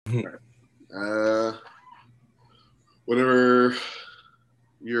Whenever whenever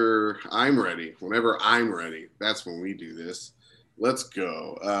I'm ready, that's when we do this. Let's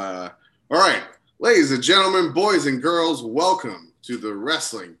go. All right, ladies and gentlemen, boys and girls, welcome to the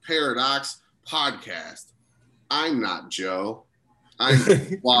Wrestling Paradox podcast. I'm not Joe. I'm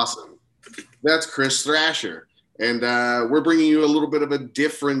Blossom. That's Chris Thrasher. And we're bringing you a little bit of a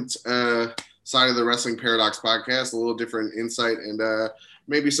different side of the Wrestling Paradox podcast, a little different insight, and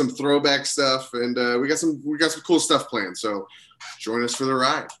maybe some throwback stuff. And we got some cool stuff planned. So join us for the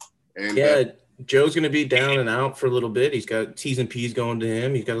ride. And Joe's going to be down and out for a little bit. He's got T's and P's going to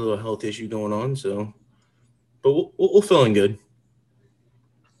him. He's got a little health issue going on. So, but we'll fill in good.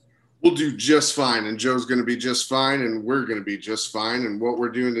 We'll do just fine, and Joe's going to be just fine, and we're going to be just fine. And what we're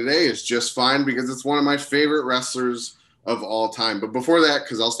doing today is just fine because it's one of my favorite wrestlers of all time. But before that,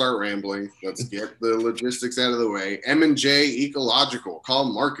 because I'll start rambling, let's get the logistics out of the way. M&J Ecological.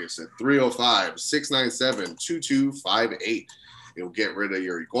 Call Marcus at 305-697-2258. It'll get rid of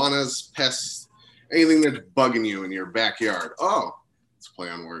your iguanas, pests, anything that's bugging you in your backyard. Oh, it's a play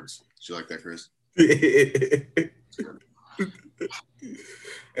on words. Did you like that, Chris?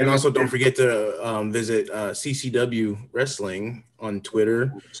 And also, don't forget to visit CCW Wrestling on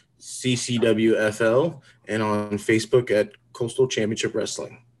Twitter, CCWFL, and on Facebook at Coastal Championship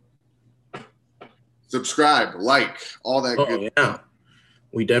Wrestling. Subscribe, like, all that good stuff.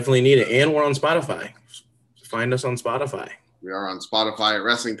 We definitely need it. And we're on Spotify. Find us on Spotify. We are on Spotify at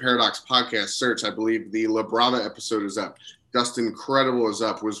Wrestling Paradox Podcast. Search. I believe the La Brava episode is up. Dustin Credible is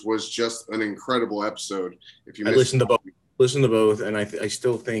up. Was just an incredible episode. If you listen to both, and I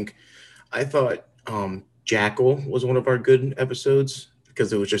still think I thought Jackal was one of our good episodes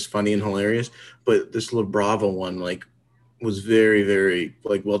because it was just funny and hilarious. But this La Brava one was very, very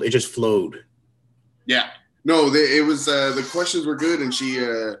it just flowed. Yeah, no, it was the questions were good, and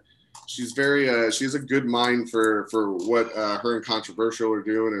she's very she has a good mind for what her and Controversial are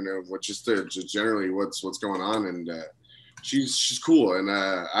doing, and what just generally what's going on, and she's cool, and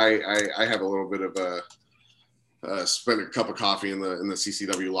I have a little bit of a. Spent a cup of coffee in the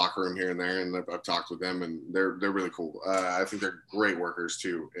CCW locker room here and there, and I've talked with them, and they're really cool. I think they're great workers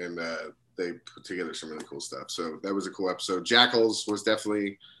too, and they put together some really cool stuff. So that was a cool episode. Jackals was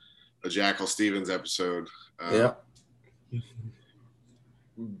definitely a Jackal Stevens episode. Yeah.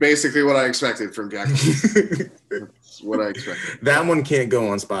 Basically what I expected from Jackal. That's what I expected. That one can't go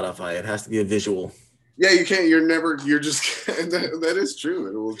on Spotify. It has to be a visual. Yeah, you can't. You're just that is true.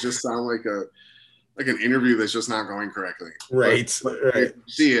 It will just sound like an interview that's just not going correctly. Right. But right. You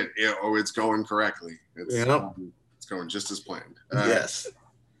see it, it's going correctly. It's going just as planned. Yes.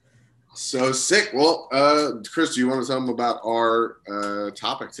 So sick. Well, Chris, do you want to tell them about our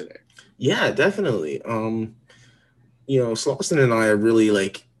topic today? Yeah, definitely. Slauson and I are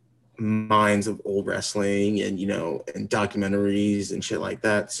really minds of old wrestling and and documentaries and shit like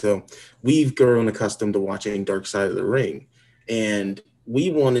that. So we've grown accustomed to watching Dark Side of the Ring, and we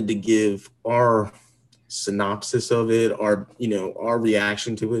wanted to give our synopsis of it, our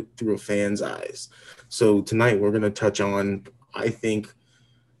reaction to it through a fan's eyes. So tonight we're going to touch on, I think,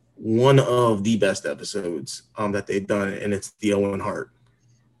 one of the best episodes that they've done, and it's the Owen Hart.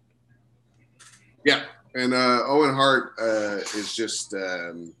 Yeah, and Owen Hart is just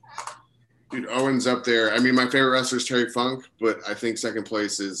dude. Owen's up there. I mean, my favorite wrestler is Terry Funk, but I think second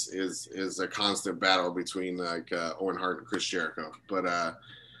place is a constant battle between Owen Hart and Chris Jericho. But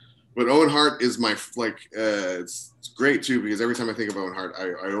Owen Hart is my it's great too, because every time I think of Owen Hart,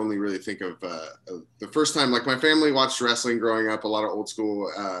 I only really think of the first time. My family watched wrestling growing up, a lot of old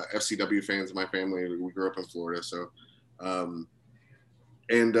school FCW fans in my family. We grew up in Florida, so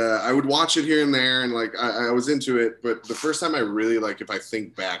and I would watch it here and there, and I was into it. But the first time I really if I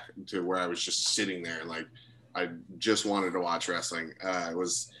think back to where I was just sitting there and I just wanted to watch wrestling, I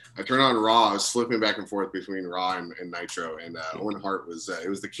turned on Raw. I was flipping back and forth between Raw and Nitro, and Owen Hart was it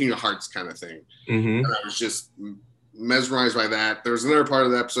was the King of Hearts kind of thing. Mm-hmm. And I was just mesmerized by that. There was another part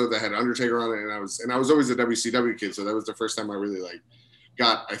of the episode that had Undertaker on it, and I was always a WCW kid, so that was the first time I really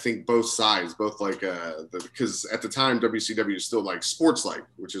got, I think, both sides, both because at the time WCW is still sports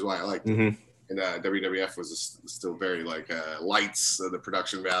which is why I liked it. Mm-hmm. And WWF was still very lights, the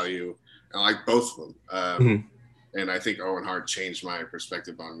production value. I like both of them. Mm-hmm. And I think Owen Hart changed my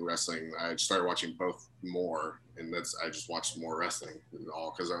perspective on wrestling. I started watching both more, and I just watched more wrestling,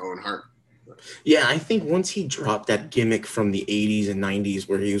 all because of Owen Hart. Yeah, I think once he dropped that gimmick from the 80s and 90s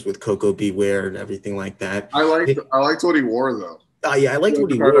where he was with Coco Beware and everything like that. I liked what he wore, though. Yeah, I liked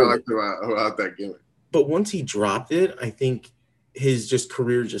what he wore. I liked about that gimmick. But once he dropped it, I think his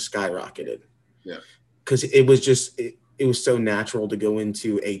career just skyrocketed. Yeah. Because it was just it was so natural to go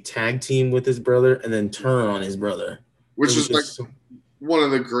into a tag team with his brother and then turn on his brother. Which is like one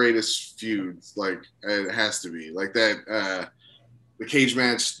of the greatest feuds. Like it has to be like that. The cage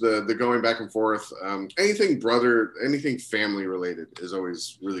match, the going back and forth, anything family related is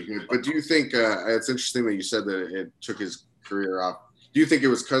always really good. But do you think it's interesting that you said that it took his career off? Do you think it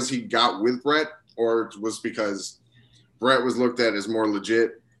was because he got with Bret, or was because Bret was looked at as more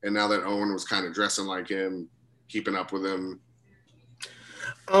legit, and now that Owen was kind of dressing like him, keeping up with him?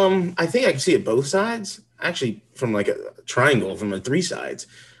 I think I can see it both sides. Actually, from like a triangle, from the three sides.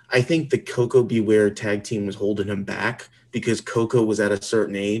 I think the Coco Beware tag team was holding him back because Coco was at a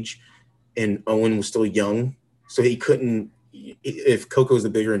certain age and Owen was still young. So he couldn't, if Coco's the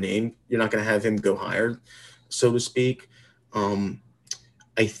bigger name, you're not going to have him go higher, so to speak.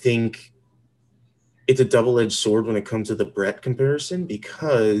 I think it's a double-edged sword when it comes to the Bret comparison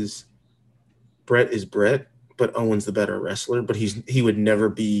because Bret is Bret, but Owen's the better wrestler, but he would never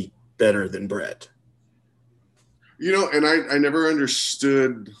be better than Bret. You know, and I never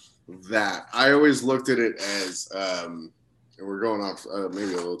understood that. I always looked at it as, and we're going off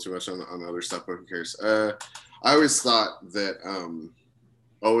maybe a little too much on other stuff, but who cares? I always thought that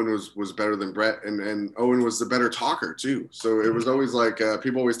Owen was better than Bret, and Owen was the better talker too. So it was always like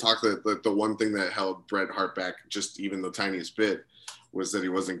people always talk that the one thing that held Bret Hart back just even the tiniest bit was that he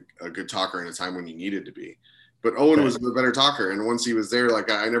wasn't a good talker in a time when he needed to be. But Owen was the better talker, and once he was there, like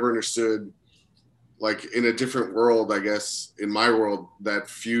I never understood. Like in a different world, I guess, in my world, that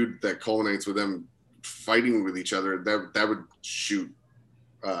feud that culminates with them fighting with each other, that would shoot,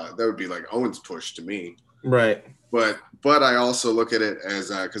 that would be like Owen's push to me. Right. But I also look at it as,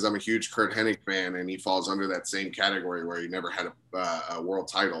 because I'm a huge Kurt Hennig fan, and he falls under that same category where he never had a world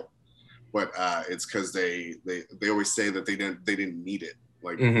title. But it's because they always say that they didn't need it.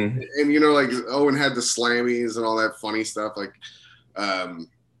 Like, and you know, like Owen had the slammies and all that funny stuff. Like,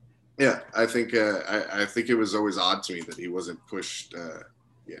 yeah, I think it was always odd to me that he wasn't pushed.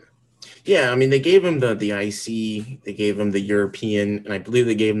 Yeah, I mean, they gave him the IC, they gave him the European, and I believe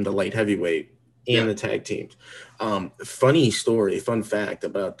they gave him the light heavyweight and the tag teams. Funny story, fun fact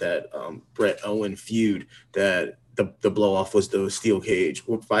about that Bret Owen feud, that the blow off was the steel cage.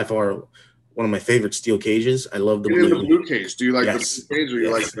 By far, one of my favorite steel cages. I love the blue cage. Do you like the blue cage, or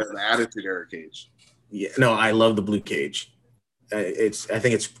you like the Attitude Era cage? Yeah, no, I love the blue cage. I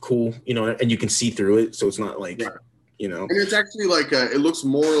think it's cool, you know, and you can see through it, so it's not like, you know. And it's actually like it looks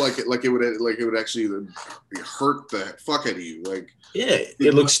more like it would actually hurt the fuck out of you. Like, yeah,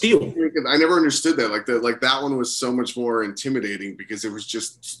 it looks steel. I never understood that. Like that one was so much more intimidating because it was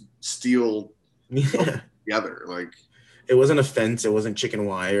just steel together. Like, it wasn't a fence, it wasn't chicken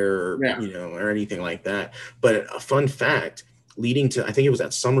wire, or you know, or anything like that. But a fun fact, leading to, I think it was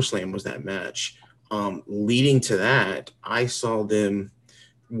at SummerSlam was that match. Leading to that, I saw them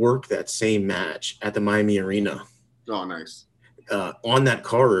work that same match at the Miami Arena. Oh, nice. On that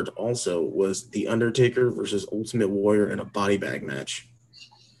card also was The Undertaker versus Ultimate Warrior in a body bag match.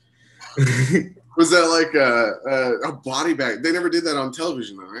 Was that like a body bag? They never did that on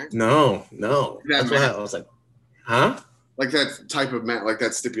television though, right? No. That's why I was like, huh? Like that type of match, like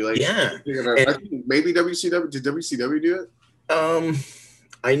that stipulation. Yeah. I think maybe WCW, did WCW do it?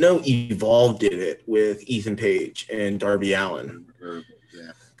 I know Evolve did it with Ethan Page and Darby Allin. Yeah.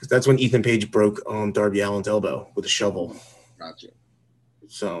 Because that's when Ethan Page broke Darby Allin's elbow with a shovel. Gotcha.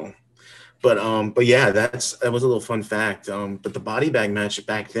 So, but yeah, that was a little fun fact. But the body bag match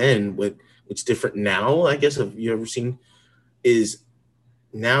back then, what's different now, I guess, have you ever seen, is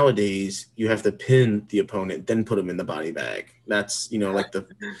nowadays you have to pin the opponent, then put them in the body bag. That's, you know, like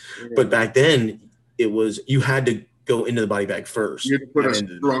but back then it was, you had to go into the body bag first. You had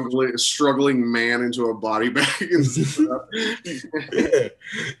to put a struggling man into a body bag and stuff. Yeah.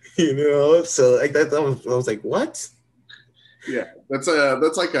 You know, so like that I was like, what? Yeah, that's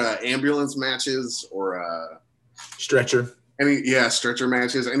like ambulance matches or stretcher. Stretcher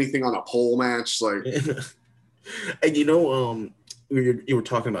matches, anything on a pole match, like. And you know, you were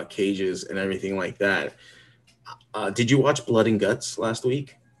talking about cages and everything like that. Did you watch Blood and Guts last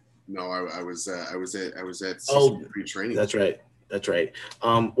week? No, I was at CC3 training. That's right.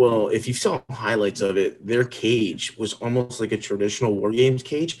 Well, if you saw highlights of it, their cage was almost like a traditional War Games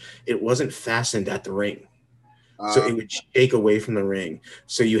cage. It wasn't fastened at the ring. So it would shake away from the ring.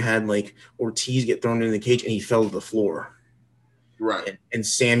 So you had like Ortiz get thrown into the cage and he fell to the floor. Right. And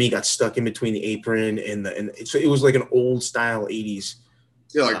Sammy got stuck in between the apron and so it was like an old style 80s.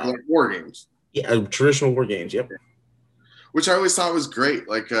 Yeah, like War Games. Yeah, traditional War Games. Yep. Which I always thought was great.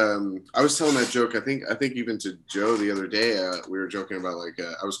 Like I was telling that joke. I think even to Joe the other day. We were joking about like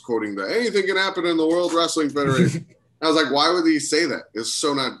I was quoting the anything can happen in the World Wrestling Federation. I was like, why would he say that? It's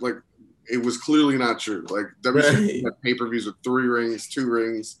so not like it was clearly not true. Like WCW had pay-per-views with 3 rings, 2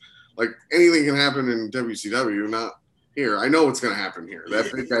 rings. Like anything can happen in WCW, not here. I know what's gonna happen here.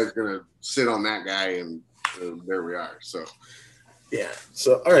 That big guy's gonna sit on that guy, and there we are. So yeah.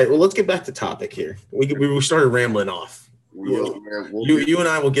 So all right, well, let's get back to topic here. We started rambling off. You and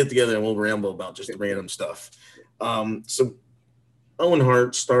I will get together and we'll ramble about just random stuff. So Owen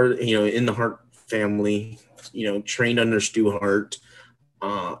Hart started, in the Hart family, trained under Stu Hart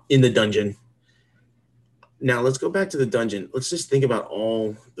in the dungeon. Now let's go back to the dungeon. Let's just think about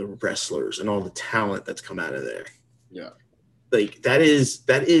all the wrestlers and all the talent that's come out of there. Yeah. Like that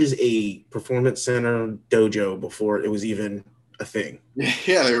is a performance center dojo before it was even a thing.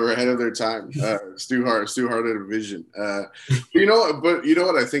 Yeah, they were ahead of their time. Stu Hart had a vision. You know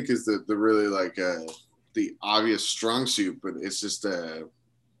what I think is the really like the obvious strong suit, but it's just I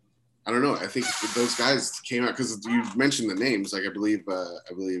don't know. I think those guys came out because you mentioned the names. Like I believe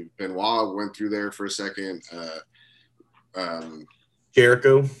Benoit went through there for a second.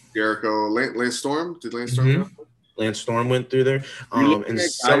 Jericho, Lance Storm. Did Lance Storm go? Lance Storm went through there. And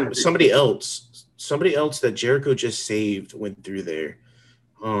somebody else that Jericho just saved went through there.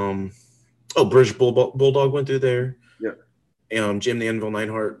 British Bulldog went through there. Yeah. Jim the Anvil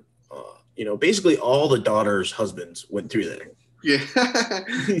Neidhart. Basically all the daughters' husbands went through there. Yeah.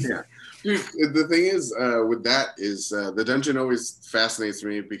 Yeah. Dude, the thing is with that is the dungeon always fascinates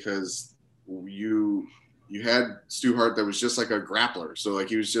me because you had Stu Hart that was just like a grappler. So like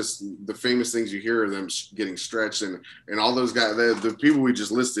he was just the famous things you hear of them getting stretched and all those guys, the people we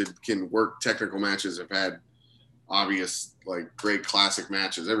just listed can work technical matches, have had obvious like great classic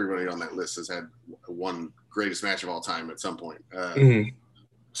matches. Everybody on that list has had one greatest match of all time at some point.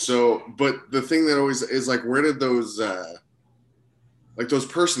 So, but the thing that always is like, where did those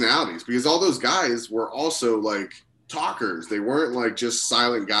personalities, because all those guys were also like talkers. They weren't like just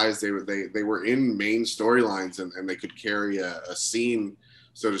silent guys. They were in main storylines and they could carry a scene,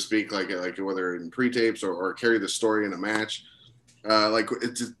 so to speak, like whether in pre-tapes or carry the story in a match.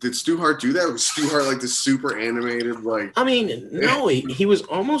 Did Stu Hart do that? Was Stu Hart like this super animated? Like, I mean, no, he was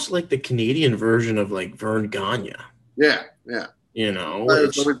almost like the Canadian version of like Vern Gagne. Yeah.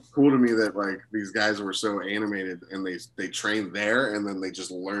 It's always cool to me that like these guys were so animated and they trained there and then they just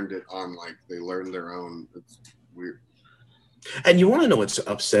learned it on like they learned their own. It's weird. And you want to know what's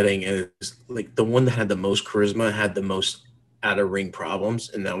upsetting is like the one that had the most charisma had the most out of ring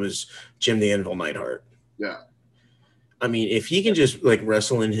problems, and that was Jim the Anvil Neidhart. Yeah. I mean, if he can just like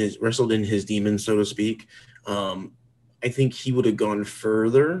wrestled in his demons, so to speak, I think he would have gone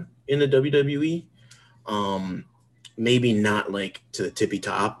further in the WWE. Maybe not like to the tippy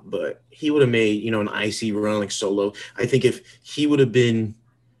top, but he would have made, an IC run like Solo. I think if he would have been,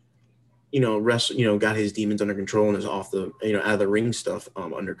 got his demons under control and is off the, out of the ring stuff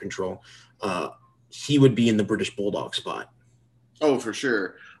under control, he would be in the British Bulldog spot. Oh, for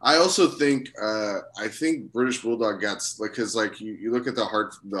sure. I also think British Bulldog got like, cause like you look at the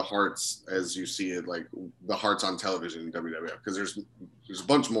Hearts as you see it, like the Hearts on television in WWF, because there's a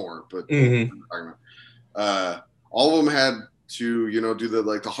bunch more, but all of them had to, do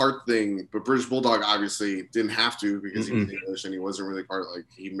the Hart thing, but British Bulldog obviously didn't have to because he was English and he wasn't really part of, like,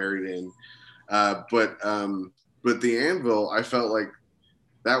 he married in. But the Anvil, I felt like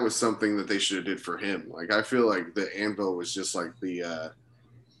that was something that they should have did for him. Like, I feel like the Anvil was just like the,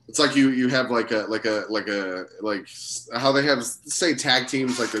 it's like you have like how they have, say, tag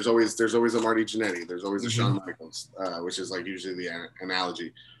teams. Like there's always a Marty Jannetty, there's always a Shawn Michaels, which is like usually the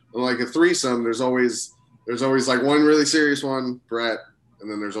analogy. And like a threesome, there's always like one really serious one, Brett, and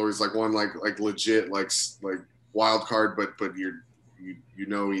then there's always like one like legit like wild card, but he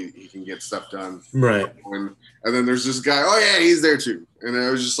can get stuff done, right? And then there's this guy, oh yeah, he's there too. And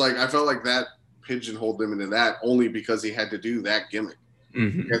I was just like, I felt like that pigeonholed him into that only because he had to do that gimmick.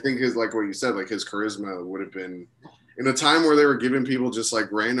 I think his, like what you said, like his charisma would have been in a time where they were giving people just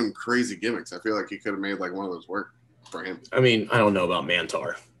like random crazy gimmicks. I feel like he could have made like one of those work for him. I mean, I don't know about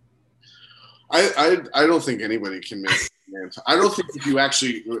Mantar. I don't think anybody can make Mantar. I don't think if you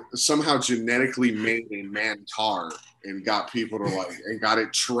actually somehow genetically made a Mantar and got people to like and got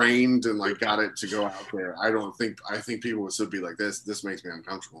it trained and like got it to go out there. I think people would still be like, this makes me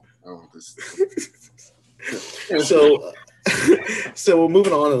uncomfortable. I don't want this. So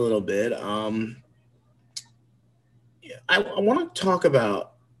moving on a little bit. I want to talk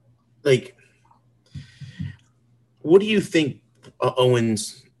about, like, what do you think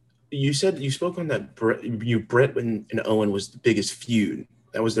Owens? You said you spoke on that Brett and Owen was the biggest feud.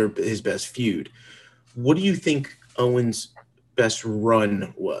 That was his best feud. What do you think Owen's best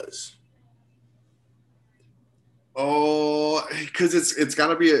run was? Oh, because it's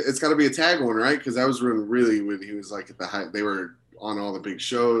gotta be a tag one, right? Because that was when he was like at the height. They were on all the big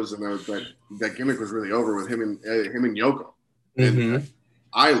shows, and that gimmick was really over with him and Yoko, and Mm-hmm.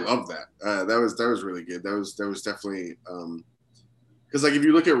 I love that. That was really good. That was definitely because like if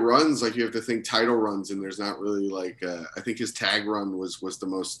you look at runs, like you have to think title runs, and there's not really like I think his tag run was the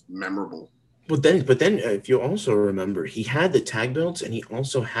most memorable. But then, if you also remember, he had the tag belts, and he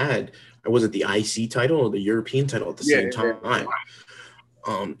also had, or was it the IC title or the European title at the Yeah, same yeah, yeah.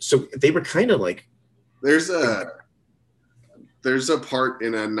 time? So they were kind of There's a like, there's a part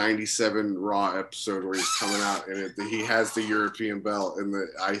in a '97 Raw episode where he's coming out and he has the European belt and the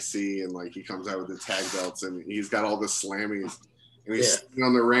IC and like he comes out with the tag belts and he's got all the slammies and he's yeah, sitting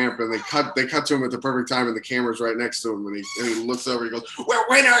on the ramp and they cut to him at the perfect time and the camera's right next to him and he looks over and he goes, "We're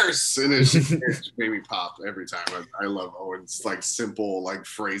winners!" And it just made me pop every time. I love Owen's like simple like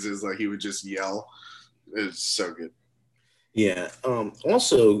phrases like he would just yell. It's so good. yeah.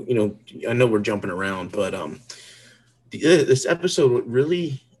 Also, I know we're jumping around, but this episode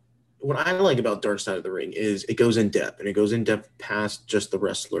really, what I like about Dark Side of the Ring is it goes in depth, and it goes in depth past just the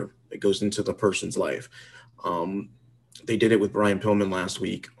wrestler. It goes into the person's life. Um, they did it with Brian Pillman last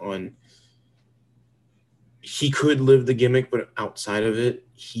week on he could live the gimmick, but outside of it,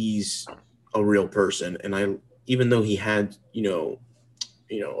 he's a real person. And even though he had,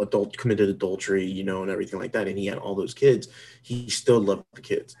 committed adultery, and everything like that, and he had all those kids, he still loved the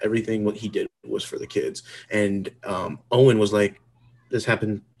kids. Everything what he did was for the kids. And Owen was like, this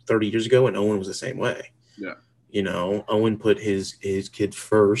happened 30 years ago, and Owen was the same way. Yeah. Owen put his kid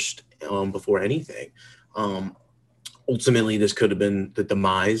first before anything. Ultimately, this could have been the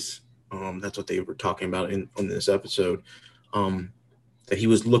demise. That's what they were talking about on this episode. That he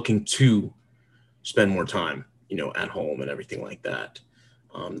was looking to spend more time, at home and everything like that.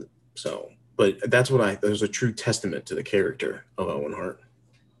 But that was a true testament to the character of Owen Hart.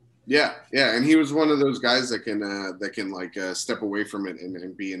 Yeah, yeah, and he was one of those guys that can like step away from it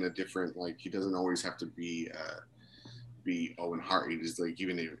and be in a different like he doesn't always have to be Owen Hart. He just like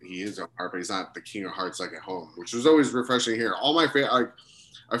even if he is Owen Hart, but he's not the King of Hearts like at home, which was always refreshing here. All my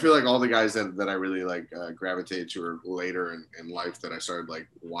I feel like all the guys that I really like gravitated to or later in life that I started like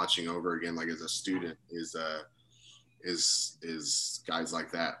watching over again like as a student is guys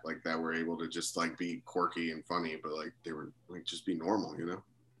like that were able to just like be quirky and funny, but like they were like just be normal, you know?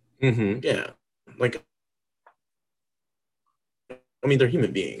 Mm-hmm. Yeah, like I mean, they're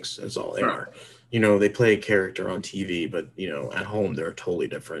human beings. That's all they Right. are. They play a character on TV, but at home they're totally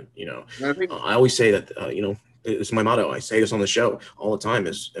different. And I think I always say that. It's my motto. I say this on the show all the time: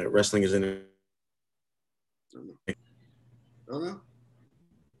 is wrestling is in. I don't know.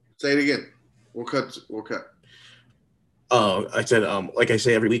 Say it again. We'll cut. We'll cut. I said, like I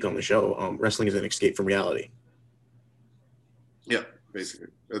say every week on the show, wrestling is an escape from reality. Yeah, basically,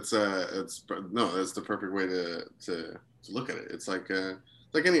 it's no, that's the perfect way to look at it. It's like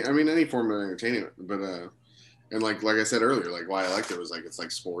any form of entertainment, but and like I said earlier, like why I liked it was like it's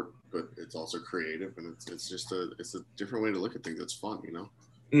like sport, but it's also creative, and it's just it's a different way to look at things. It's fun, you know.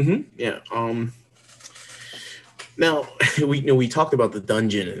 Mm-hmm. Yeah. Now we talked about the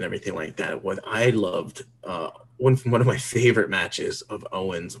dungeon and everything like that. What I loved, one of my favorite matches of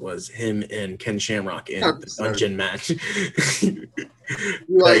Owens was him and Ken Shamrock in the So, dungeon match. you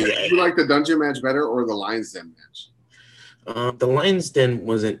like the dungeon match better or the Lions Den match? The Lions Den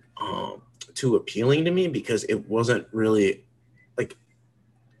wasn't too appealing to me because it wasn't really like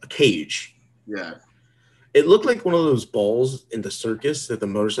a cage. Yeah, It looked like one of those balls in the circus that the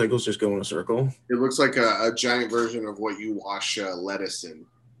motorcycles just go in a circle. it looks like a giant version of what you wash lettuce in.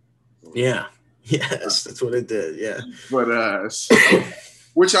 Yeah. Yes, that's what it did. Yeah. But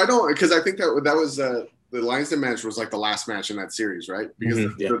which I don't because I think that was the Lions Den match was like the last match in that series, right? Because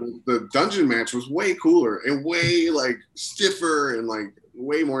Yeah. the dungeon match was way cooler and way like stiffer and like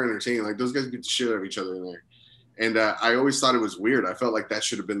way more entertaining. Like those guys beat the shit out of each other in there. And I always thought it was weird. I felt like that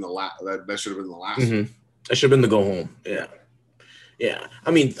should have been the last. That should have been the last. Mm-hmm. That should have been the go home. Yeah. Yeah.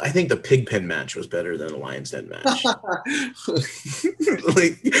 I mean, I think the Pigpen match was better than the Lions Den match.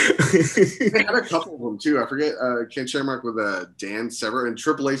 Like, They had a couple of them too. I forget Ken Shamrock with Dan Severn and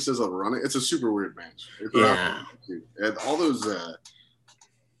Triple H does a run. It's a super weird match. yeah. And all those.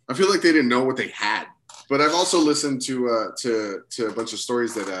 I feel like they didn't know what they had. But I've also listened to a bunch of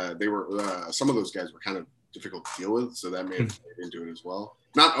stories that they were some of those guys were kind of difficult to deal with, so that may have played into it as well.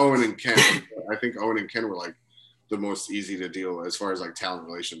 Not Owen and Ken. I think Owen and Ken were like the most easy to deal with as far as like talent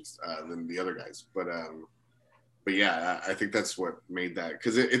relations than the other guys. But yeah, I think that's what made that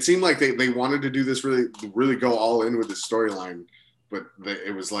because it seemed like they wanted to do this really go all in with the storyline,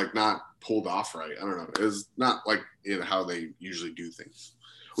 it was like not pulled off right. I don't know. It was not like how they usually do things.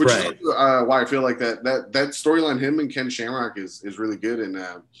 Which Right. is why I feel like that storyline, him and Ken Shamrock, is really good, and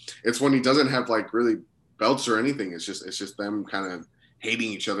it's when he doesn't have like really belts or anything. It's just them kind of hating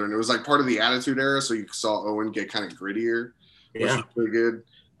each other, and it was like part of the Attitude Era, so you saw Owen get kind of grittier, which was really good.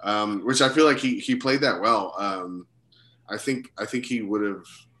 Which I feel like he played that well. I think he would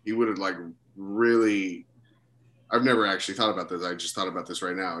have like really. I've never actually thought about this. I just thought about this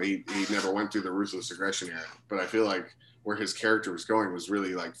right now. He never went through the Ruthless Aggression era, but I feel like where his character was going was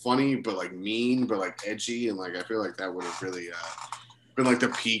really like funny, but like mean, but like edgy, and like I feel like that would have really been like the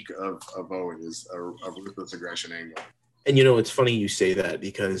peak of Owen is a Ruthless Aggression angle. And it's funny you say that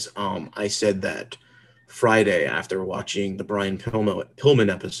because I said that Friday after watching the Brian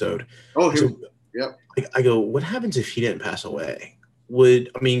Pillman episode. Oh, yep. I go, what happens if he didn't pass away?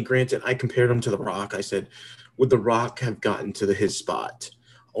 Granted, I compared him to The Rock. I said, would The Rock have gotten to his spot?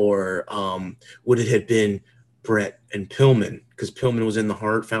 Or would it have been Brett and Pillman? Because Pillman was in the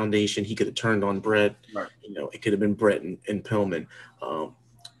Hart Foundation. He could have turned on Brett. Right. It could have been Brett and Pillman.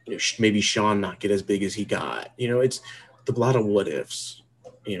 Maybe Sean not get as big as he got. It's a lot of what ifs.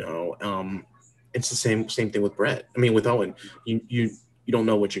 It's the same thing with Brett. With Owen, you don't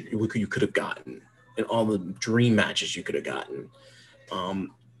know what you could have gotten and all the dream matches you could have gotten.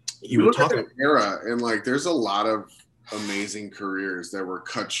 You look at that era, and like there's a lot of amazing careers that were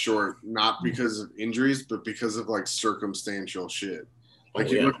cut short, not because of injuries, but because of like circumstantial shit. Like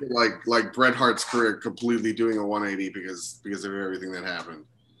look at like Bret Hart's career completely doing a 180 because of everything that happened.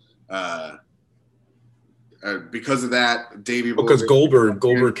 Because of that, Davey Boy. Because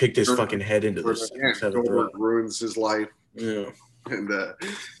Goldberg kicked his fucking head into this. Goldberg ruins his life. Yeah. And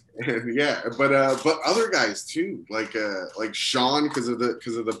yeah, but other guys too, like Sean because of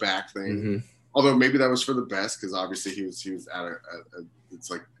the back thing. Mm-hmm. Although maybe that was for the best because obviously he was at a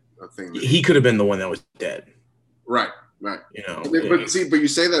it's like a thing. He could have been the one that was dead. Right. But you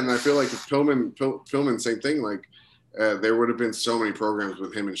say that, and I feel like if Pillman, same thing. Like there would have been so many programs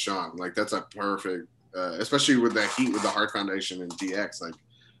with him and Sean. Like that's a perfect, especially with that heat with the Hart Foundation and DX. Like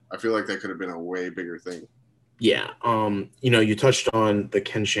I feel like that could have been a way bigger thing. Yeah. You touched on the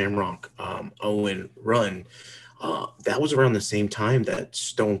Ken Shamrock Owen run. That was around the same time that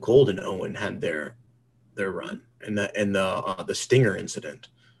Stone Cold and Owen had their run and the Stinger incident.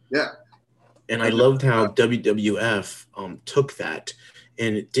 Yeah. And I loved how WWF took that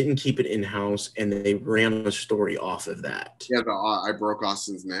and didn't keep it in-house, and they ran the story off of that. Yeah, I broke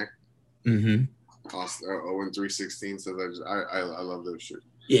Austin's neck. Mm-hmm. Owen 316. So I love those shit.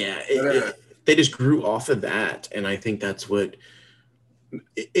 Yeah. They just grew off of that, and I think that's what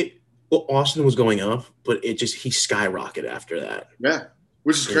Austin was going up, but he skyrocketed after that. Yeah,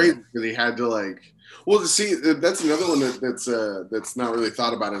 which is crazy because he had to like. Well, see, that's another one that's not really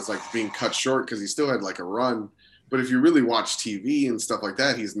thought about as like being cut short because he still had like a run. But if you really watch TV and stuff like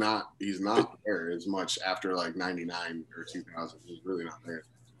that, he's not there as much after like 99 or 2000. He's really not there.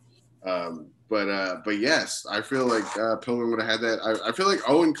 But yes, I feel like Pillman would have had that. I feel like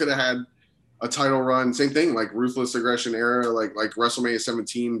Owen could have had a title run, same thing, like Ruthless Aggression era, like WrestleMania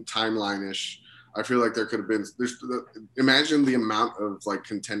 17 timeline-ish. I feel like there could have been. Imagine the amount of like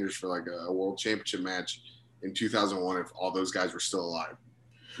contenders for like a world championship match in 2001 if all those guys were still alive.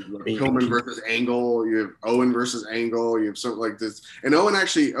 You have Pillman versus Angle. You have Owen versus Angle. You have something like this. And Owen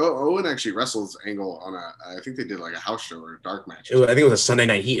actually wrestles Angle on I think they did like a house show or a dark match. I think it was a Sunday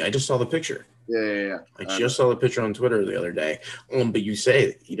Night Heat. I just saw the picture. Yeah. I just saw the picture on Twitter the other day. But you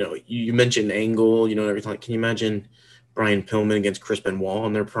say, you mentioned Angle, everything. Can you imagine Brian Pillman against Chris Benoit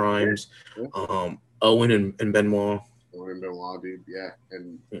in their primes? Yeah. Owen and Benoit. Owen and Benoit, dude. Yeah.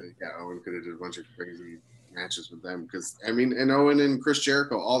 And Owen could have did a bunch of crazy matches with them because and Owen and Chris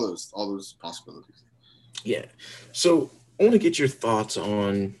Jericho, all those possibilities. Yeah. So I want to get your thoughts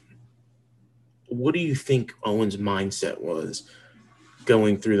on what do you think Owen's mindset was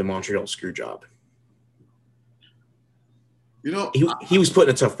going through the Montreal screw job? He was put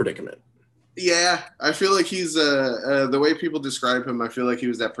in a tough predicament. Yeah, I feel like he's the way people describe him. I feel like he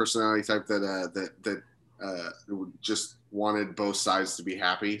was that personality type that just wanted both sides to be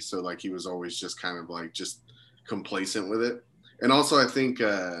happy. So like he was always just kind of like just complacent with it. And also I think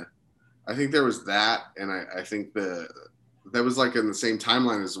there was that, and I think that was like in the same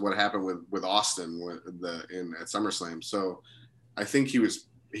timeline as what happened with Austin at SummerSlam. So I think he would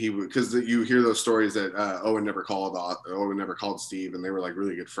because you hear those stories that Owen never called Steve, and they were like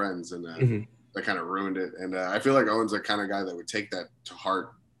really good friends, and that kind of ruined it. And I feel like Owen's the kind of guy that would take that to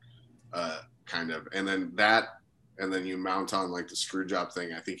heart, kind of. And then you mount on like the screw job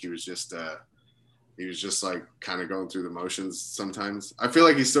thing. I think he was just he was just like kind of going through the motions sometimes. I feel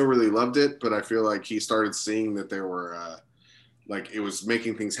like he still really loved it, but I feel like he started seeing that there were like it was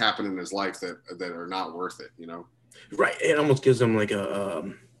making things happen in his life that are not worth it, you know? Right. It almost gives him like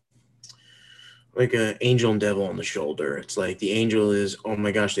a angel and devil on the shoulder. It's like the angel is, oh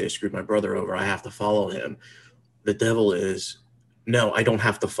my gosh, they screwed my brother over. I have to follow him. The devil is, no, I don't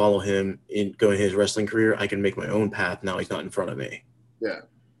have to follow him in going his wrestling career. I can make my own path. Now he's not in front of me. Yeah.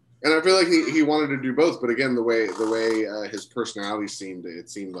 And I feel like he wanted to do both, but again, the way his personality seemed, it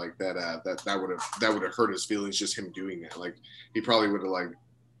seemed like that would have hurt his feelings, just him doing that. Like he probably would have like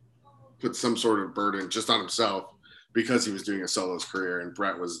put some sort of burden just on himself because he was doing a solo's career, and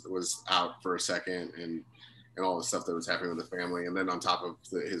Brett was out for a second, and all the stuff that was happening with the family, and then on top of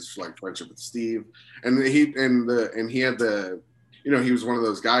his like friendship with Steve, and he had the. You know, he was one of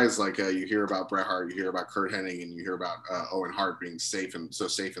those guys like you hear about Bret Hart, you hear about Kurt Hennig, and you hear about Owen Hart being safe in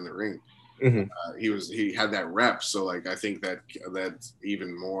the ring. Mm-hmm. He had that rep, so like I think that's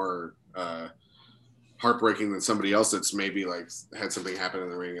even more heartbreaking than somebody else that's maybe like had something happen in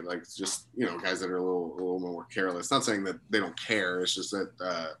the ring, and like just, you know, guys that are a little more careless. Not saying that they don't care. It's just that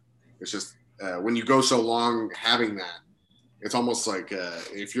when you go so long having that, it's almost like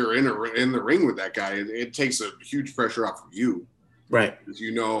if you're in the ring with that guy, it takes a huge pressure off of you. Right. Because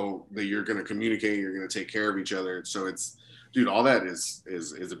you know that you're going to communicate, you're going to take care of each other. So it's, dude, all that is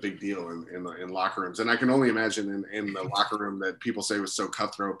a big deal in locker rooms. And I can only imagine in the locker room that people say was so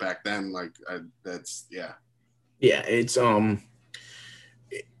cutthroat back then. Like that's, yeah. Yeah. It's, you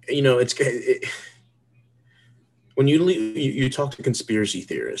know, when you talk to conspiracy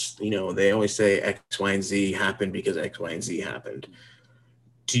theorists, you know, they always say X, Y, and Z happened because X, Y, and Z happened.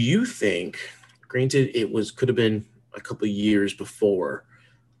 Do you think, granted, could have been a couple of years before,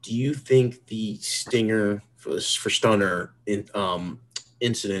 do you think the Stinger for Stunner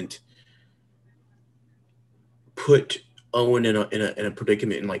incident put Owen in a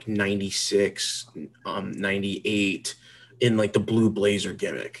predicament in like 96, 98 in like the Blue Blazer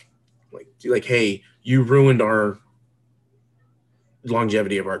gimmick? Like, hey, you ruined our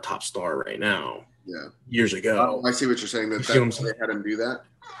longevity of our top star right now. Yeah. Years ago. Oh, I see what you're saying. That they had him do that.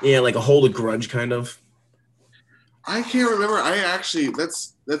 Yeah, like a hold a grudge kind of. I can't remember. I actually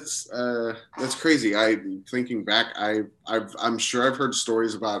that's crazy. Thinking back, I'm sure I've heard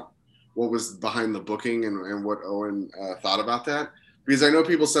stories about what was behind the booking and what Owen thought about that, because I know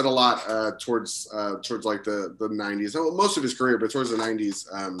people said a lot towards like the 90s, most of his career, but towards the 90s,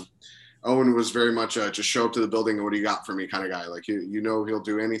 Owen was very much just show up to the building and what do you got for me kind of guy. Like you know he'll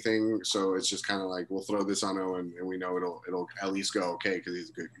do anything, so it's just kind of like we'll throw this on Owen and we know it'll at least go okay because he's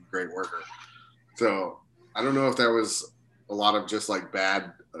a great worker. So I don't know if that was a lot of just like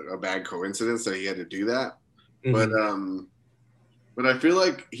a bad coincidence that he had to do that, but I feel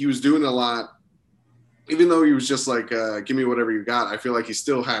like he was doing a lot, even though he was just like give me whatever you got. I feel like he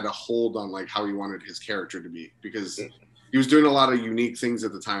still had a hold on like how he wanted his character to be, because he was doing a lot of unique things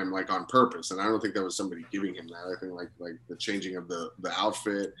at the time, like on purpose, and I don't think that was somebody giving him that. I think like the changing of the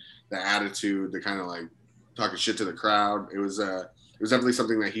outfit, the attitude, the kind of like talking shit to the crowd. It was definitely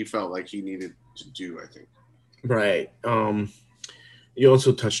something that he felt like he needed to do, I think. Right. You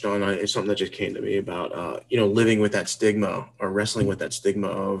also touched on it's something that just came to me about you know, living with that stigma or wrestling with that stigma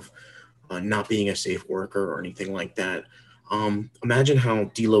of not being a safe worker or anything like that. Imagine how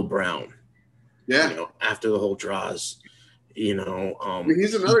D'Lo Brown, yeah, you know, after the whole draws, you know,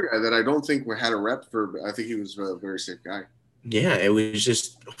 he's another guy that I don't think had a rep for. I think he was a very safe guy. Yeah, it was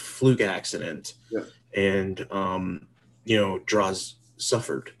just a fluke accident. Yeah. And you know, Draws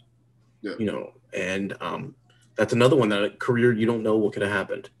suffered. Yeah. You know, and that's another one, that a career you don't know what could have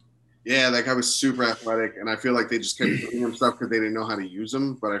happened. Yeah, that guy was super athletic, and I feel like they just kept giving him stuff because they didn't know how to use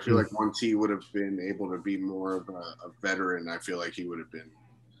him. But I feel like once he would have been able to be more of a veteran, I feel like he would have been,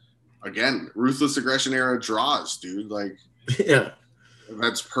 again, ruthless aggression era Draws, dude. Like, yeah,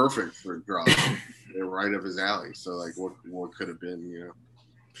 that's perfect for Draws. They're right up his alley. So like, what could have been, you know?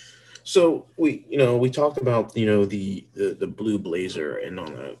 So we talked about, you know, the Blue Blazer and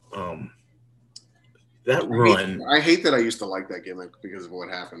all that. That run. I hate that I used to like that gimmick because of what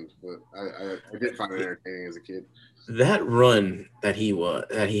happened, but I did find it entertaining as a kid. That run that he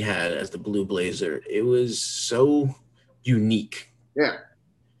had as the Blue Blazer, it was so unique. Yeah.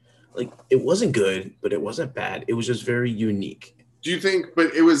 Like, it wasn't good, but it wasn't bad. It was just very unique. Do you think?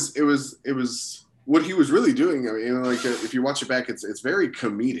 But it was what he was really doing. I mean, you know, like if you watch it back, it's very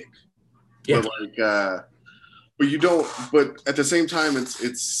comedic. Yeah. But like, but you don't. But at the same time,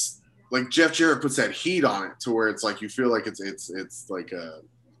 it's like Jeff Jarrett puts that heat on it to where it's like you feel like it's like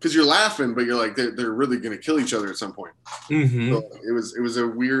because you're laughing, but you're like they're really gonna kill each other at some point. Mm-hmm. So it was a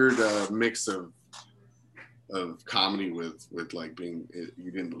weird mix of of comedy with like being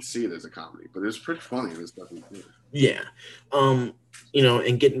you didn't see it as a comedy, but it was pretty funny. It was definitely good. Yeah. And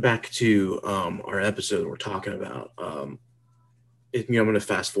getting back to our episode we're talking about, I'm going to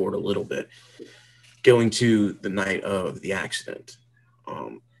fast forward a little bit, going to the night of the accident.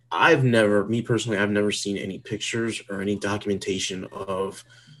 Me personally, I've never seen any pictures or any documentation of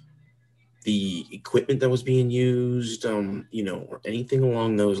the equipment that was being used, or anything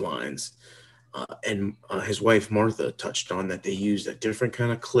along those lines. And his wife Martha touched on that they used a different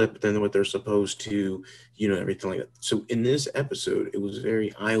kind of clip than what they're supposed to, everything like that. So in this episode, it was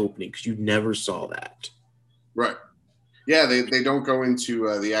very eye-opening because you never saw that. Right. Yeah, they don't go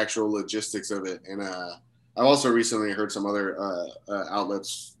into the actual logistics of it. And I've also recently heard some other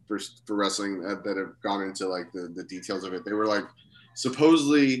outlets for wrestling that have gone into like the details of it. They were like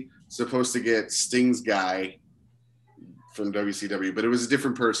supposedly supposed to get Sting's guy from WCW, but it was a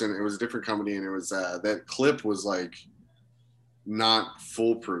different person. It was a different company, and it was that clip was like not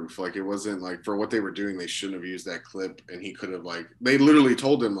foolproof. Like it wasn't like for what they were doing, they shouldn't have used that clip. And he could have like they literally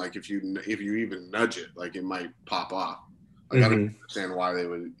told him like if you even nudge it, like it might pop off. Like I don't understand why they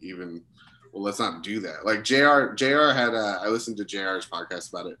would even. Well, let's not do that. Like JR had I listened to JR's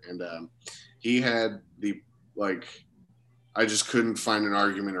podcast about it, and he had the like I just couldn't find an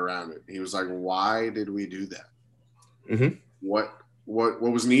argument around it. He was like, why did we do that? Mm-hmm. What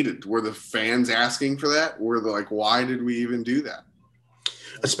was needed? Were the fans asking for that? Were the like, why did we even do that?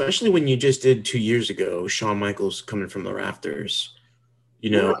 Especially when you just did 2 years ago, Shawn Michaels coming from the rafters,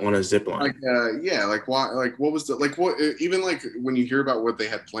 on a zip line. Like, like why? Like, what was the like? What even like when you hear about what they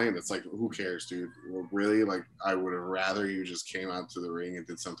had planned, it's like, who cares, dude? Well, really? Like, I would have rather you just came out to the ring and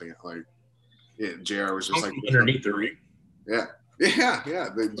did something like. Yeah, JR was just like underneath the ring. Yeah. Yeah,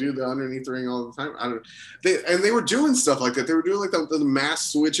 they do the underneath the ring all the time. They were doing stuff like that. They were doing like the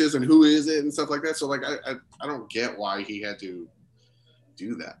mass switches and who is it and stuff like that. So like I don't get why he had to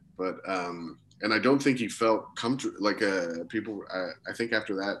do that. But and I don't think he felt comfortable. Like people, I think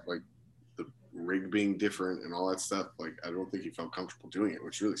after that, like the rig being different and all that stuff, like I don't think he felt comfortable doing it,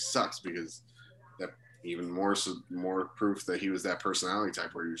 which really sucks because that even more proof that he was that personality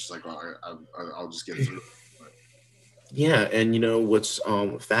type where you're just like, well, I'll just get through it. Yeah, and what's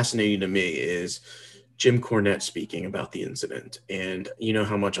fascinating to me is Jim Cornette speaking about the incident, and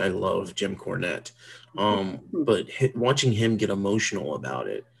how much I love Jim Cornette, but watching him get emotional about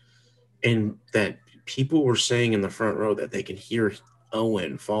it, and that people were saying in the front row that they can hear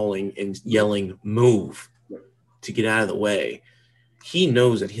Owen falling and yelling "move" to get out of the way. He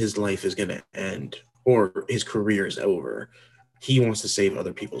knows that his life is going to end or his career is over. He wants to save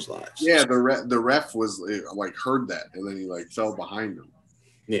other people's lives. Yeah, the ref was like heard that, and then he like fell behind him.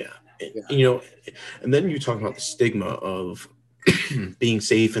 Yeah. And then you talk about the stigma of being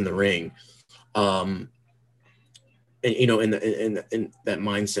safe in the ring, and in that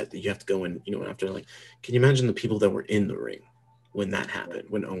mindset that you have to go in, after like, can you imagine the people that were in the ring when that happened,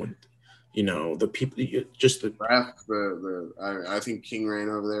 when Owen, the people, just the ref, I think King ran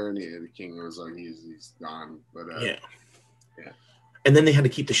over there, and the King was like, he's gone, but yeah. And then they had to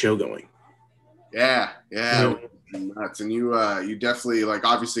keep the show going. Yeah. Nuts. And you definitely like.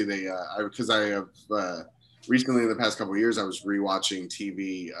 Obviously, they because I have recently in the past couple of years, I was rewatching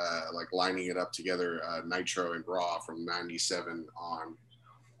TV, like lining it up together, Nitro and Raw from '97 on,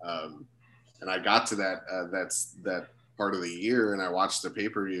 and I got to that part of the year, and I watched the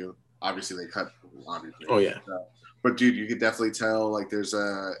pay-per-view. Obviously, they cut. Obviously. Oh yeah. But dude, you could definitely tell like there's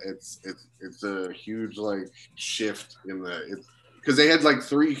it's a huge like shift in because they had like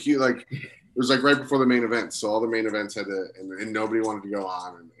three huge like it was like right before the main event, so all the main events had to and nobody wanted to go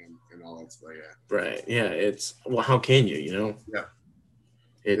on and all that stuff. Yeah. Right. Yeah. It's how can you? Yeah.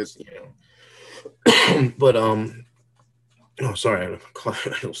 It's but oh sorry, I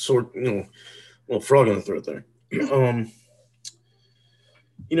had a sore little frog in the throat there. And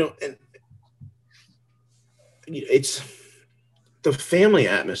it's the family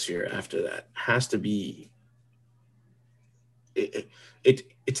atmosphere after that has to be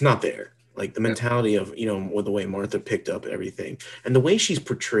it's not there. Like the mentality of with the way Martha picked up everything and the way she's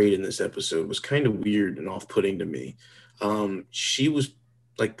portrayed in this episode was kind of weird and off-putting to me. She was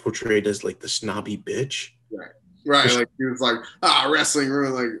like portrayed as like the snobby bitch. Right. Like she was like, wrestling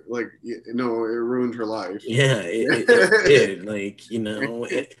ruined it ruined her life. Yeah, it did. Like,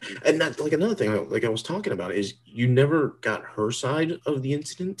 and that's like another thing like I was talking about is you never got her side of the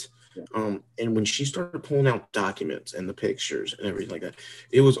incident. And when she started pulling out documents and the pictures and everything like that,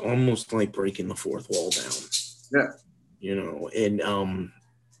 it was almost like breaking the fourth wall down. Yeah. And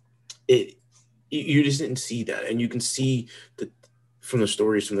you just didn't see that. And you can see from the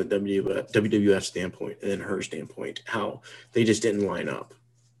stories from the WWF standpoint and then her standpoint, how they just didn't line up.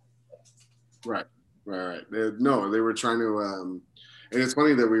 Right. No, they were trying to, and it's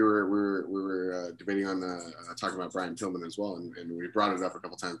funny that we were debating on talking about Brian Pillman as well, and we brought it up a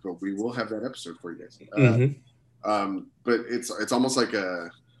couple times, but we will have that episode for you guys. But it's almost like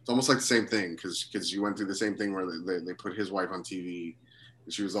the same thing because you went through the same thing where they put his wife on TV,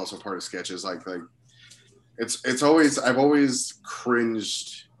 and she was also part of sketches. Like it's always, I've always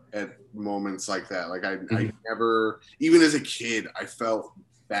cringed at moments like that. Like I never, even as a kid, I felt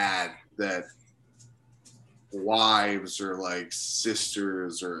bad that wives or like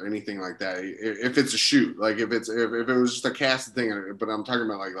sisters or anything like that, if it's a shoot, like if it was just a cast thing, but I'm talking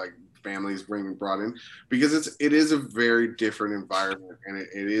about like families being brought in, because it is a very different environment, and it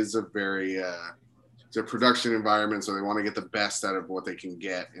is a very it's a production environment, so they want to get the best out of what they can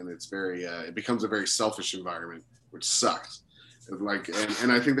get, and it's very it becomes a very selfish environment, which sucks. Like,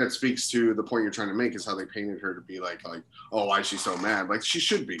 and I think that speaks to the point you're trying to make, is how they painted her to be like, oh, why is she so mad? Like, she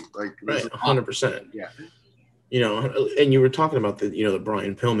should be like, right, 100%. Yeah. You know, and you were talking about the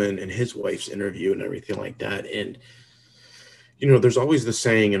Brian Pillman and his wife's interview and everything like that. And, you know, there's always the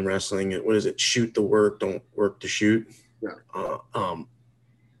saying in wrestling, what is it? Shoot the work, don't work to shoot. Yeah.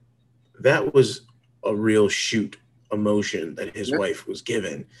 That was a real shoot emotion that his wife was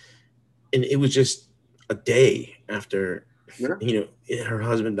given. And it was just a day after, you know, her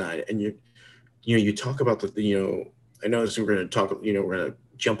husband died. And you talk about I know we're going to talk, we're going to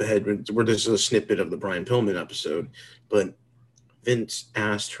jump ahead where this is a snippet of the Brian Pillman episode, but Vince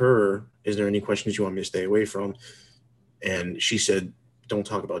asked her, is there any questions you want me to stay away from? And she said, don't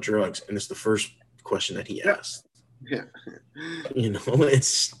talk about drugs. And it's the first question that he asked. Yeah. You know, and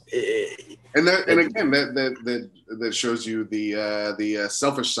again, that shows you the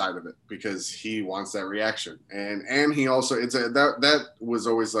selfish side of it, because he wants that reaction, and he also, that was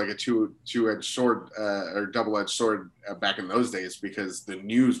always like a two-edged sword or double-edged sword back in those days, because the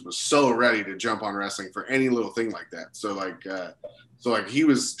news was so ready to jump on wrestling for any little thing like that. So like he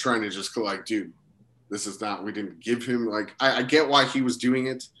was trying to just go like, dude, this is not, we didn't give him, like, I get why he was doing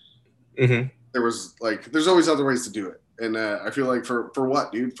it. Mm-hmm. There's always other ways to do it. And I feel like for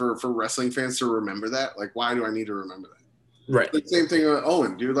what, dude? For wrestling fans to remember that? Like, why do I need to remember that? Right. The same thing with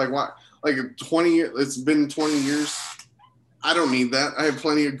Owen, dude. Like, why? Like, it's been 20 years. I don't need that. I have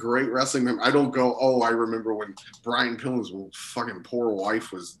plenty of great wrestling memories. I don't go, oh, I remember when Brian Pillman's fucking poor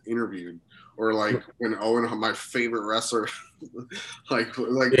wife was interviewed. Or like when Owen, my favorite wrestler, like,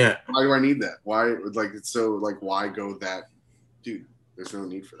 yeah. Why do I need that? Why, like, it's so, like, why go that? Dude, there's no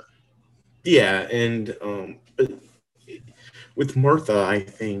need for that. Yeah, and with Martha, I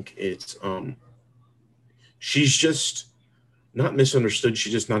think it's she's just not misunderstood.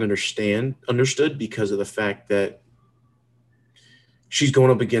 She's just not understood because of the fact that she's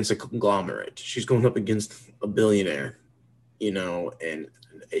going up against a conglomerate. She's going up against a billionaire, you know, and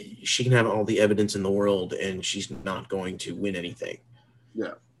she can have all the evidence in the world, and she's not going to win anything.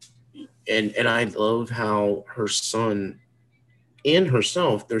 Yeah, and I love how her son and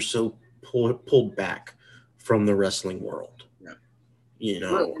herself, they're so pulled back from the wrestling world. Yeah. You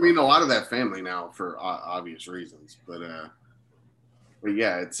know, I mean, a lot of that family now for obvious reasons, but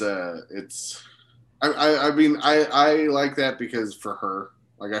yeah, it's I mean, I like that, because for her,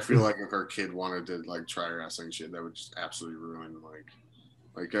 like, I feel like if her kid wanted to like try wrestling shit, that would just absolutely ruin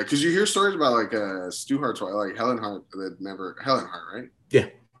like because you hear stories about like Stu Hart's wife, like Helen Hart, right? Yeah.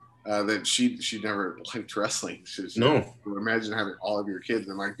 That she never liked wrestling. No. Imagine having all of your kids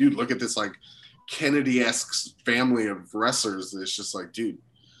and like, dude, look at this like Kennedy-esque family of wrestlers. It's just like, dude,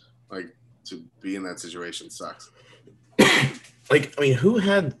 like, to be in that situation sucks. Like, I mean, who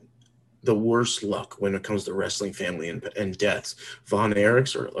had the worst luck when it comes to wrestling family and deaths? Von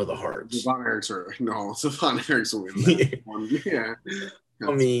Erichs or the Harts? The Von Erichs will win that one. Yeah.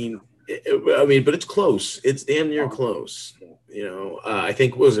 I mean, but it's close. It's damn near close. You know, I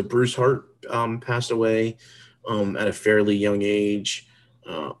think, was it Bruce Hart passed away at a fairly young age.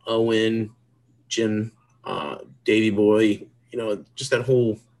 Owen, Jim, Davey Boy, you know, just that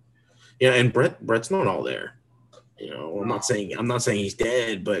whole, and Brett's not all there. You know, I'm not saying he's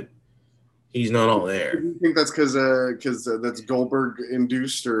dead, but he's not all there. Do you think that's because that's Goldberg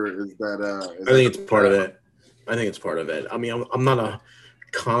induced, or is that? I think it's part of it. I mean, I'm not a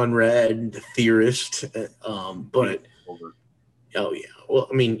Conrad theorist, but oh yeah. Well,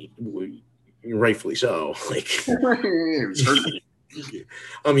 I mean, rightfully so. Like,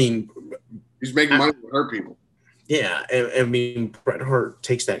 I mean, he's making money to hurt people. Yeah, and I mean, Bret Hart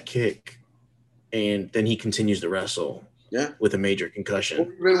takes that kick, and then he continues to wrestle. Yeah, with a major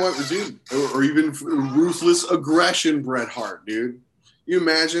concussion. Or even ruthless aggression, Bret Hart, dude. You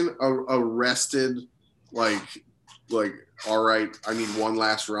imagine a rested, like, all right, I need one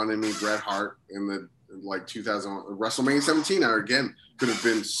last run in me, Bret Hart in the like 2000 WrestleMania 17. Or again, could have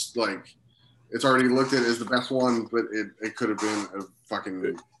been like, it's already looked at as the best one, but it could have been a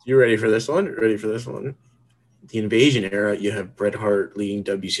fucking. You ready for this one? Ready for this one? The Invasion era, you have Bret Hart leading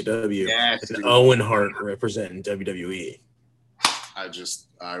WCW, Yes, and dude. Owen Hart representing WWE. I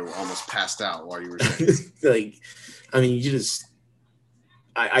almost passed out while you were saying. Like, I mean, you just,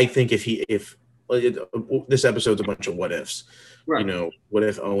 I think if this episode's a bunch of what ifs. Right. You know, what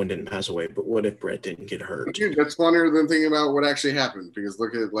if Owen didn't pass away, but what if Bret didn't get hurt? Dude, that's funnier than thinking about what actually happened. Because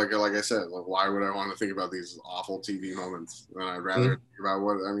look at like I said, like, why would I want to think about these awful TV moments? I'd rather think about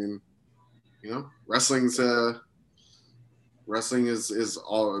what I mean. You know, wrestling is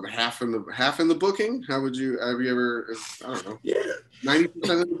all half in the booking. Have you ever? I don't know. Yeah,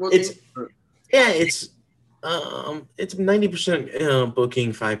 90% of the booking. It's 90%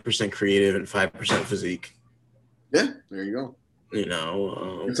 booking, 5% creative, and 5% physique. Yeah, there you go. You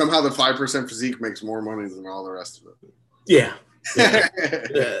know, and somehow the 5% physique makes more money than all the rest of it. Yeah.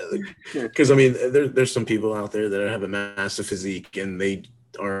 Because I mean, there's some people out there that have a massive physique and they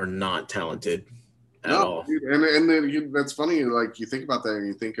are not talented at all. Dude, and that's funny. Like, you think about that and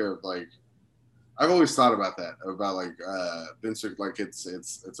you think of, like, I've always thought about that, about like Vince. Like, it's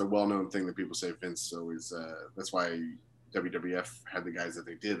a well-known thing that people say Vince always. That's why WWF had the guys that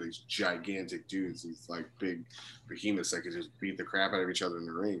they did. These gigantic dudes, these like big behemoths that could just beat the crap out of each other in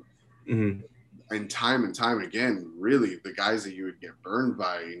the ring. Mm-hmm. And time again, really, the guys that you would get burned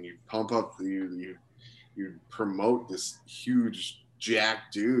by, and you pump up, you promote this huge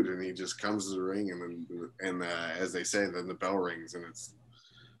jack dude, and he just comes to the ring, and as they say, then the bell rings, and it's,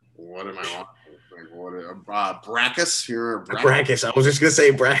 what am I watching? Like, what? Brackus? You're Brackus. I was just gonna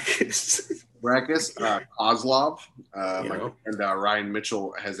say Brackus. Brackus, Kozlov, and Ryan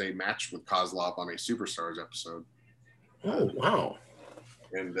Mitchell has a match with Kozlov on a Superstars episode. Oh wow!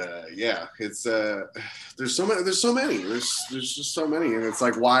 And yeah, it's there's so many. There's just so many, and it's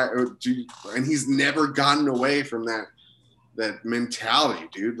like, why? And he's never gotten away from that mentality,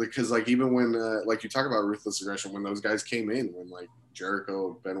 dude. Because like, even when like you talk about ruthless aggression, when those guys came in, when like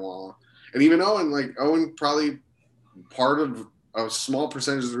Jericho, Benoit, and even Owen, like Owen, probably part of a small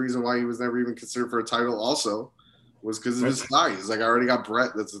percentage of the reason why he was never even considered for a title also was because of his size. He's like, I already got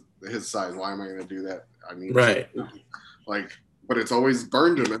Bret that's his size. Why am I going to do that? I mean, right. Like, but it's always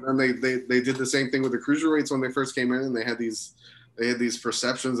burned him. And then they did the same thing with the cruiserweights when they first came in, and they had these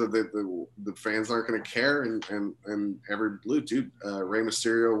perceptions of the fans aren't going to care, and every blue dude, Rey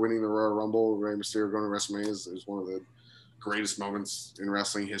Mysterio winning the Royal Rumble, Rey Mysterio going to WrestleMania is one of the greatest moments in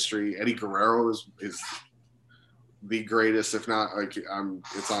wrestling history. Eddie Guerrero is the greatest, if not, like,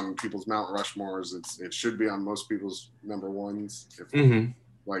 it's on people's Mount Rushmores. It should be on most people's number ones.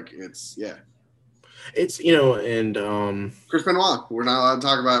 Like, it's, yeah. It's, you know, and Chris Benoit, we're not allowed to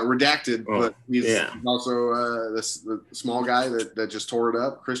talk about redacted, but he's also the small guy that just tore it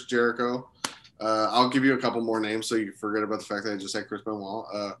up. Chris Jericho. I'll give you a couple more names so you forget about the fact that I just said Chris Benoit.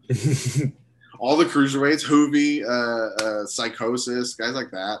 All the cruiserweights, Hoovy, Psychosis, guys like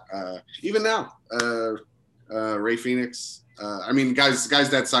that. Even now, Ray Phoenix. I mean, guys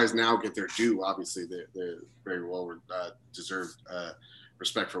that size now get their due. Obviously, they're very well deserved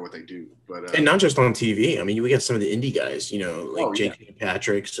respect for what they do. But and not just on TV. I mean, we got some of the indie guys, you know, like Jake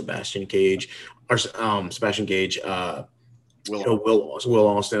Patrick, Sebastian Gage, Will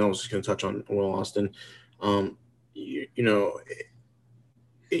Austin. I was just going to touch on Will Austin. You know,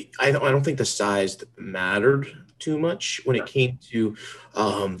 I don't think the size mattered too much when it came to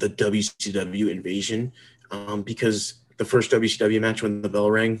the WCW invasion, because the first WCW match when the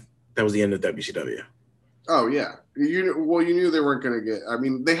bell rang, that was the end of WCW. Oh yeah, you knew they weren't going to get. I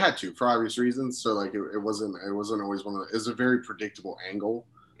mean, they had to for obvious reasons. So like, it wasn't always one of. It was a very predictable angle.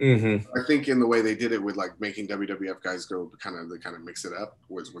 Mm-hmm. I think in the way they did it with like making WWF guys go kind of mix it up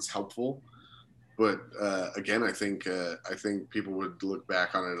was helpful. But again, I think people would look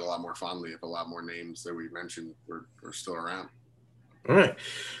back on it a lot more fondly if a lot more names that we mentioned were still around. All right,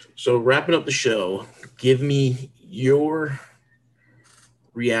 so wrapping up the show, give me your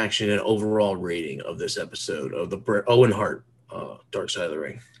reaction and overall rating of this episode of the Owen Hart Dark Side of the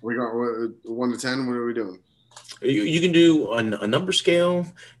Ring. We got 1 to 10. What are we doing? You can do a number scale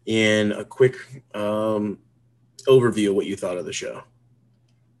and a quick overview of what you thought of the show.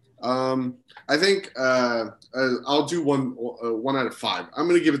 I think I'll do 1 out of 5. I'm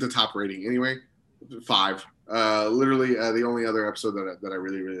going to give it the top rating anyway. 5. Literally, the only other episode that I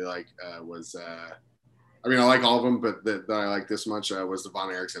really, really like was. I mean, I like all of them, but that I like this much was the Von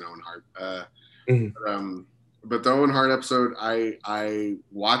Erichsen Owen Hart. but the Owen Hart episode, I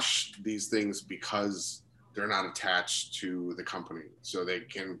watch these things because they're not attached to the company, so they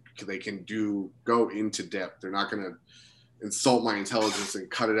can go into depth. They're not going to insult my intelligence and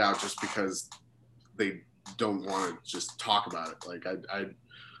cut it out just because they don't want to just talk about it. Like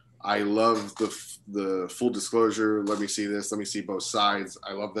I love the full disclosure. Let me see this. Let me see both sides.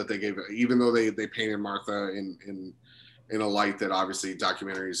 I love that they gave it, even though they painted Martha in a light that obviously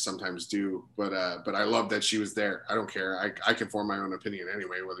documentaries sometimes do. But I love that she was there. I don't care. I can form my own opinion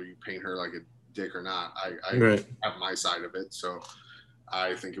anyway, whether you paint her like a dick or not. I Right. have my side of it. So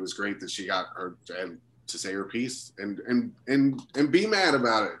I think it was great that she got her to say her piece and be mad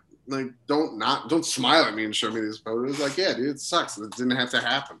about it. Like don't smile at me and show me these photos. Like, yeah, dude, it sucks. It didn't have to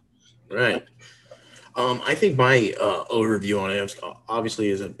happen. Right. I think my overview on it obviously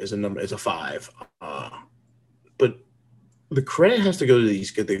is a 5. But the credit has to go to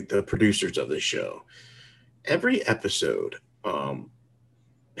the producers of this show. Every episode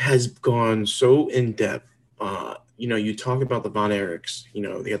has gone so in depth. You talk about the Von Erichs.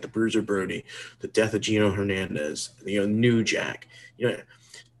 They got the Bruiser Brody, the death of Gino Hernandez. New Jack.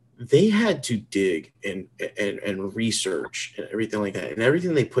 They had to dig and research and everything like that, and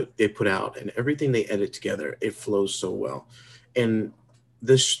everything they put out and everything they edit together, it flows so well. And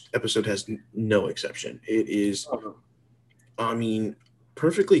this episode has no exception. It is,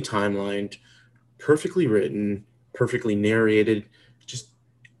 perfectly timelined, perfectly written, perfectly narrated, just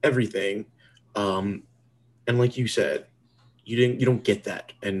everything. And like you said, you don't get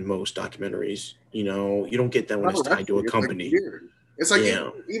that in most documentaries. You don't get that when it's tied to a company. It's like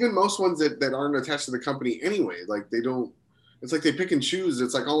even most ones that aren't attached to the company anyway. Like they don't. It's like they pick and choose.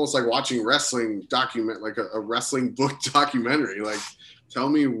 It's like almost like watching wrestling like a wrestling book documentary. Like, tell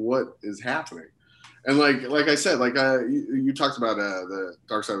me what is happening. And like I said, like you talked about the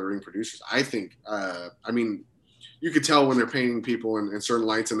Dark Side of the Ring producers. I think, you could tell when they're painting people in certain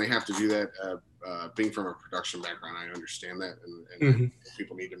lights, and they have to do that. Being from a production background, I understand that, and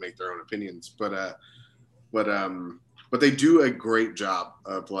people need to make their own opinions. But they do a great job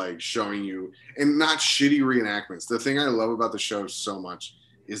of like showing you, and not shitty reenactments. The thing I love about the show so much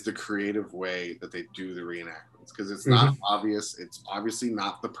is the creative way that they do the reenactments, because it's not obvious. It's obviously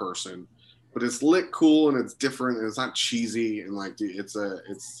not the person, but it's lit cool and it's different and it's not cheesy, and like it's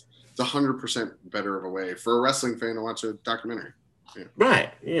 100% better of a way for a wrestling fan to watch a documentary. Yeah.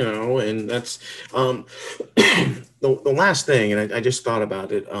 Right. And that's the last thing, and I just thought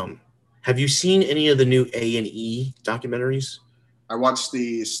about it. Have you seen any of the new A&E documentaries? I watched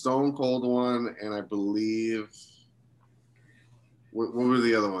the Stone Cold one, and I believe what were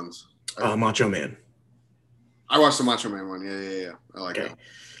the other ones? Macho Man. I watched the Macho Man one. Yeah. I like that.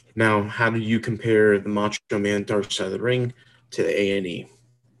 Now, how do you compare the Macho Man Dark Side of the Ring to the A&E?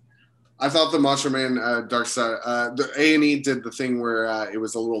 I thought the Macho Man Dark Side, the A&E did the thing where it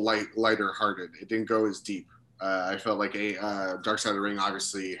was a little lighter hearted. It didn't go as deep. I felt like Dark Side of the Ring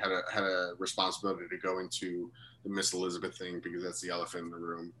obviously had a responsibility to go into the Miss Elizabeth thing, because that's the elephant in the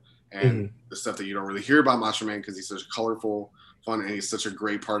room, and the stuff that you don't really hear about Macho Man, because he's such colorful, fun, and he's such a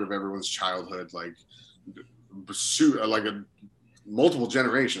great part of everyone's childhood, like multiple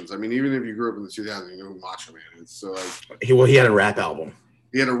generations. I mean, even if you grew up in the 2000s, you know who Macho Man is. So like, he had a rap album.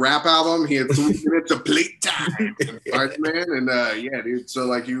 He had a rap album. He had 3 minutes of playtime. Man, and yeah, dude. So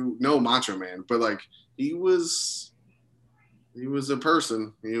like, Macho Man, but like he was a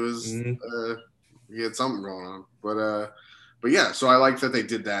person. He was he had something going on. But yeah. So I like that they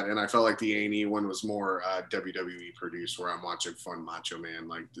did that, and I felt like the A&E one was more WWE produced, where I'm watching fun Macho Man,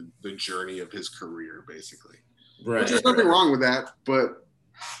 like the journey of his career, basically. Right. There's nothing wrong with that, but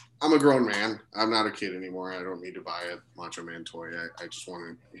I'm a grown man. I'm not a kid anymore. I don't need to buy a Macho Man toy. I just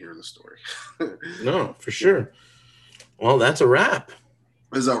want to hear the story. No, for sure. Well, that's a wrap.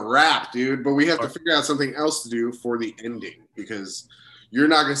 It's a wrap, dude. But we have to figure out something else to do for the ending, because you're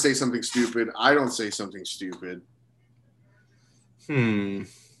not going to say something stupid. I don't say something stupid.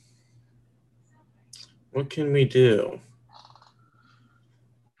 What can we do?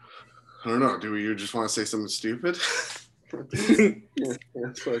 I don't know. Do you just want to say something stupid? We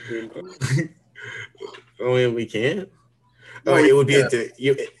can't. It would be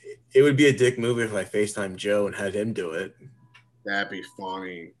it would be a dick move if I FaceTime Joe and had him do it. That'd be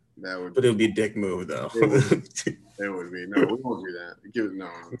funny. But it would be a dick move, though. It would be. No, we won't do that.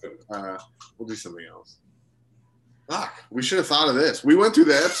 We'll do something else. Fuck, we should have thought of this. We went through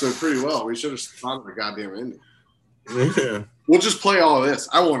the episode pretty well. We should have thought of the goddamn ending. Yeah. We'll just play all of this.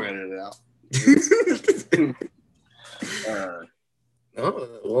 I won't edit it out.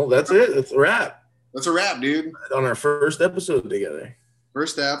 Well, that's it. That's a wrap. That's a wrap, dude. On our first episode together.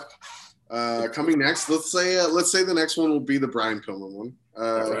 First step. Coming next, let's say the next one will be the Brian Pillman one.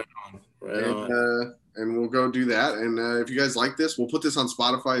 And we'll go do that. And if you guys like this, we'll put this on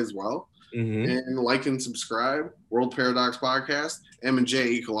Spotify as well. Mm-hmm. And like and subscribe. World Paradox Podcast,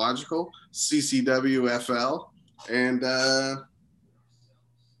 M&J Ecological, CCWFL, and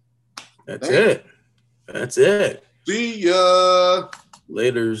that's it. See ya.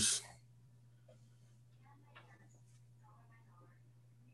 Laters.